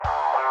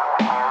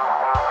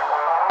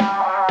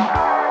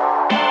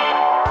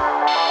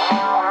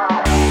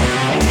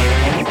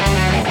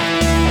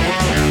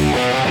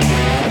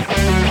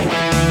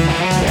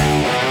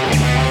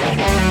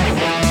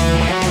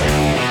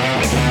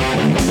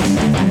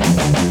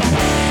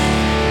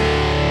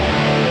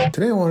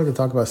wanted to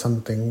talk about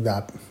something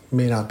that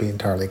may not be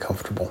entirely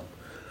comfortable.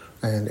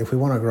 And if we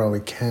want to grow,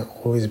 we can't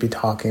always be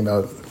talking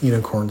about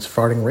unicorns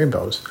farting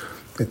rainbows.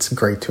 It's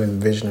great to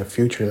envision a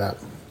future that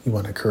you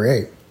want to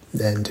create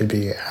and to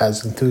be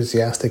as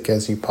enthusiastic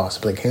as you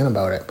possibly can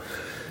about it.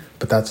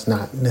 But that's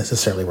not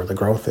necessarily where the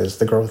growth is.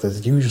 The growth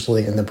is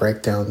usually in the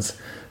breakdowns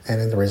and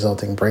in the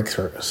resulting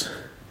breakthroughs.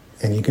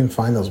 And you can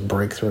find those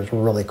breakthroughs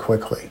really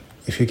quickly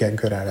if you get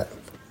good at it.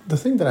 The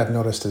thing that I've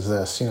noticed is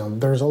this,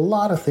 there's a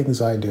lot of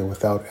things I do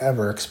without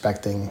ever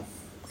expecting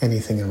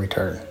anything in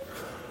return.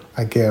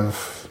 I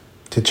give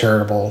to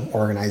charitable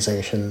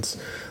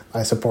organizations.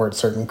 I support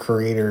certain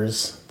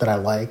creators that I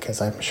like,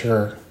 as I'm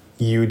sure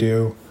you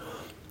do.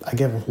 I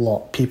give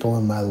people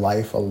in my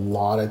life a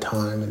lot of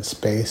time and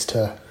space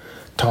to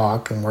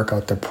talk and work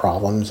out their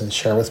problems and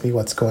share with me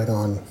what's going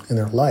on in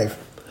their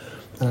life.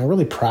 And I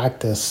really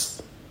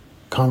practice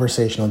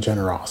conversational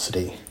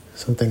generosity,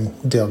 something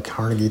Dale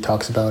Carnegie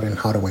talks about in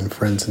How to Win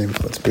Friends and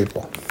Influence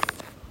People.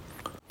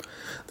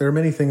 There are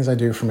many things I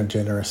do from a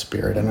generous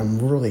spirit, and I'm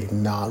really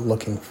not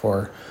looking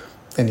for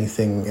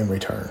anything in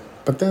return.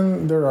 But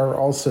then there are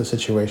also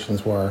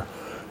situations where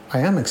I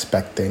am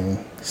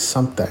expecting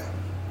something.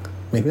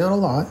 Maybe not a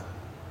lot,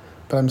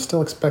 but I'm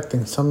still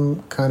expecting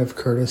some kind of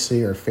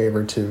courtesy or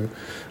favor to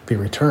be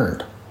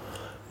returned.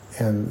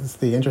 And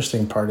the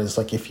interesting part is,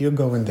 if you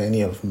go into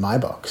any of my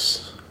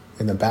books,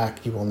 in the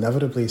back, you will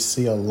inevitably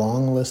see a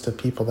long list of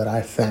people that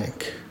I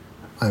thank.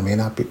 I may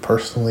not be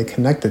personally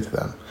connected to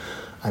them.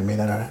 I may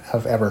not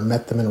have ever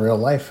met them in real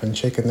life and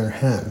shaken their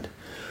hand.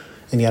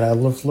 And yet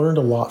I've learned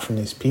a lot from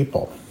these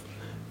people.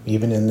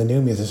 Even in the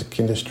new music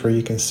industry,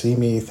 you can see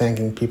me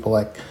thanking people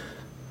like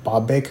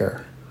Bob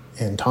Baker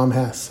and Tom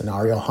Hess and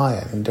Ariel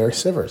Hyatt and Derek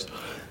Sivers.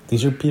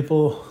 These are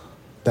people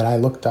that I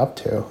looked up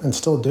to and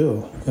still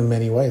do in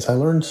many ways. I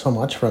learned so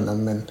much from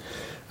them, and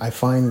I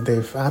find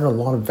they've added a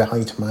lot of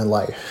value to my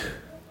life.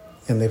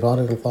 And they've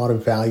added a lot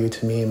of value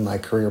to me in my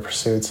career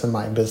pursuits and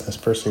my business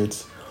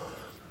pursuits,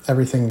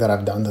 everything that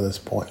I've done to this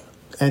point.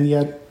 And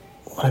yet,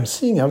 what I'm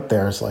seeing out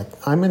there is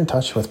I'm in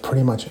touch with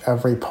pretty much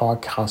every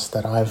podcast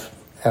that I've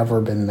ever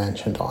been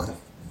mentioned on,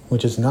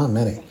 which is not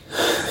many.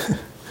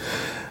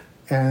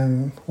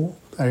 And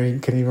I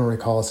can even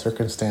recall a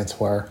circumstance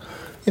where,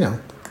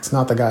 it's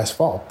not the guy's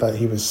fault, but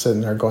he was sitting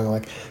there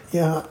going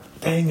yeah,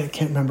 dang, I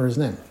can't remember his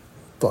name.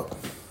 Look,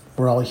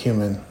 we're all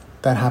human.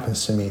 That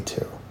happens to me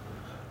too.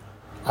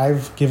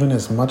 I've given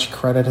as much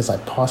credit as I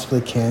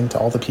possibly can to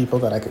all the people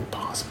that I could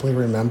possibly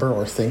remember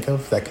or think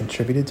of that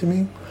contributed to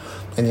me,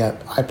 and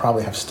yet I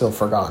probably have still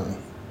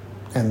forgotten.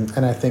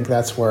 And I think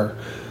that's where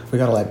we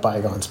got to let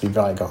bygones be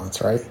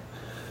bygones, right?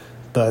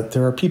 But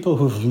there are people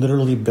who've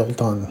literally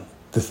built on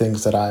the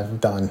things that I've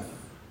done,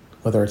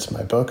 whether it's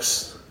my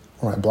books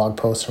or my blog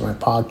posts or my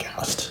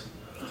podcast.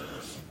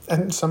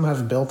 And some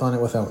have built on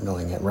it without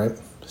knowing it, right?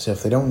 So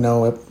if they don't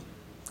know it,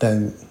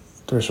 then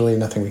there's really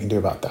nothing we can do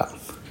about that.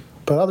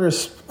 But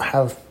others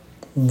have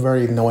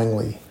very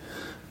knowingly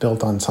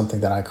built on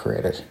something that I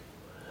created.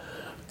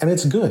 And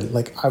it's good.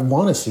 I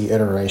want to see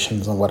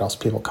iterations on what else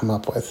people come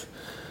up with.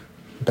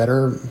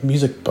 Better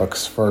music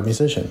books for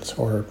musicians,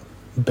 or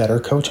better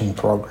coaching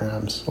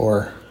programs,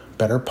 or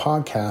better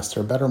podcasts,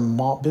 or better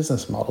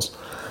business models.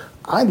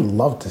 I'd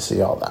love to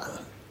see all that,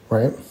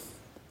 right?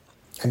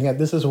 And yet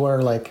this is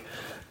where,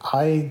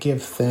 I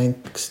give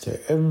thanks to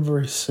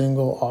every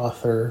single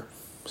author,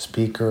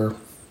 speaker,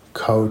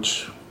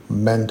 coach,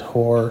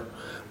 mentor,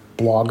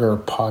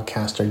 blogger,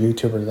 podcaster,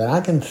 YouTuber that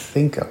I can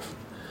think of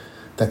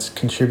that's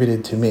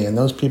contributed to me. And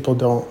those people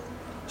don't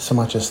so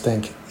much as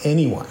thank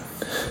anyone,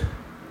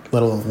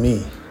 let alone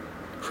me,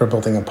 for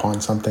building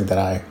upon something that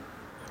I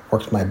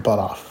worked my butt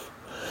off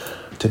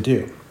to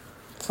do.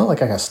 It's not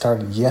like I got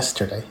started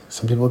yesterday.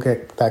 Some people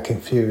get that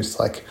confused,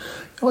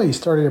 you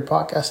started your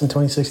podcast in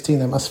 2016,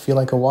 that must feel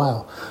like a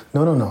while.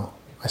 No.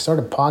 I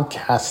started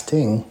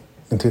podcasting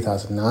in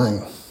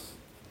 2009,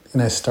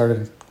 and I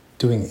started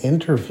doing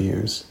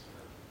interviews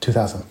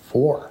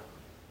 2004.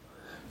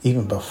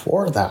 Even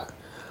before that,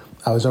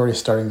 I was already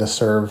starting to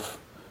serve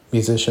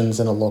musicians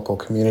in a local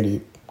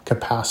community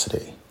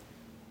capacity.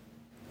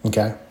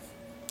 Okay?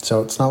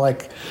 So it's not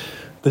like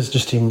this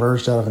just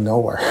emerged out of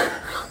nowhere.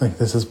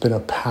 This has been a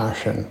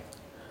passion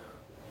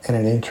and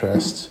an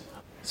interest,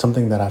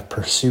 something that I've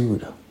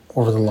pursued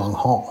over the long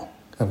haul.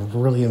 I've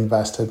really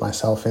invested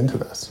myself into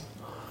this.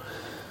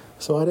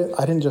 So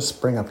I didn't just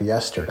spring up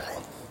yesterday.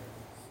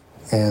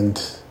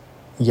 And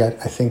yet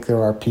I think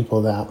there are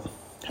people that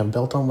have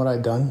built on what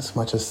I've done as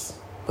much as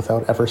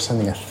without ever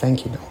sending a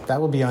thank you note. That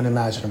would be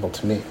unimaginable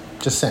to me.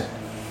 Just saying.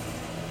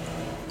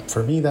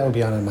 For me, that would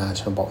be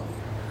unimaginable.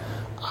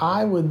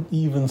 I would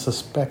even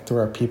suspect there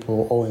are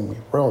people owing me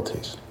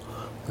royalties.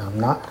 Now, I'm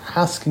not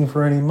asking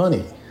for any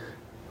money,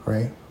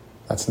 right?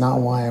 That's not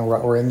why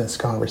we're in this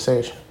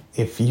conversation.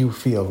 If you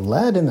feel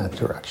led in that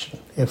direction,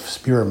 if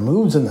spirit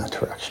moves in that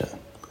direction,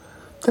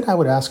 then I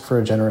would ask for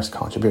a generous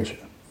contribution.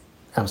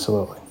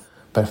 Absolutely.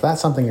 But if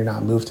that's something you're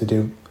not moved to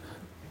do,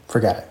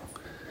 forget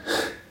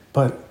it.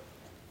 But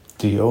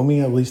do you owe me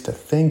at least a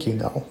thank you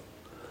note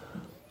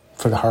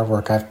for the hard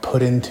work I've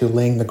put into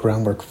laying the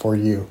groundwork for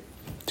you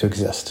to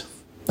exist?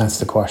 That's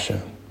the question,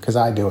 because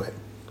I do it.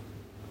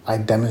 I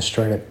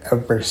demonstrate it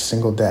every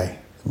single day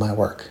in my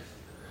work.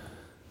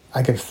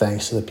 I give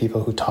thanks to the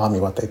people who taught me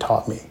what they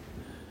taught me,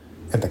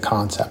 and the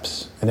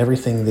concepts, and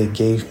everything they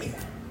gave me.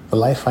 The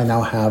life I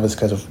now have is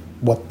because of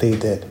what they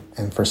did.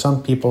 And for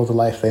some people, the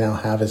life they now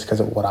have is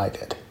because of what I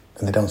did,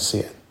 and they don't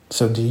see it.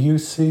 So do you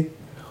see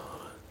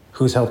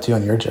who's helped you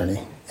on your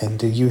journey? And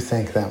do you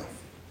thank them?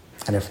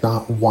 And if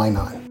not, why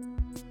not?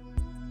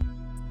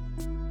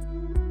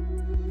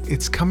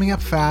 It's coming up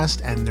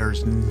fast and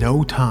there's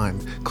no time.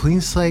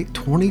 Clean Slate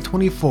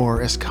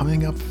 2024 is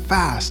coming up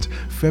fast,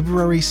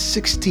 February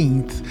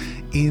 16th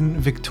in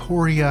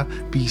Victoria,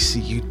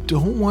 BC. You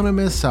don't want to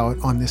miss out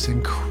on this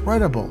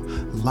incredible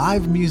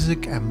live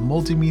music and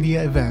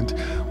multimedia event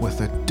with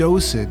a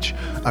dosage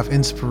of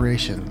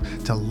inspiration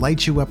to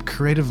light you up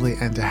creatively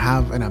and to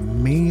have an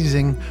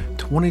amazing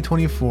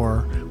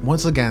 2024.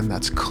 Once again,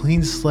 that's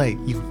Clean Slate.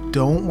 You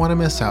don't want to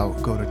miss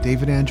out. Go to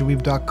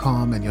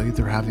davidandrewweeb.com and you'll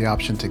either have the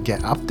option to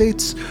get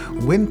updates,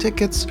 win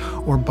tickets,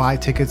 or buy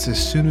tickets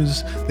as soon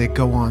as they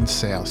go on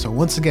sale. So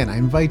once again, I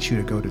invite you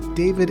to go to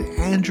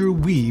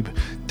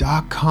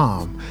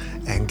davidandrewweeb.com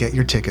and get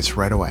your tickets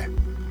right away.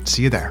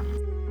 See you there.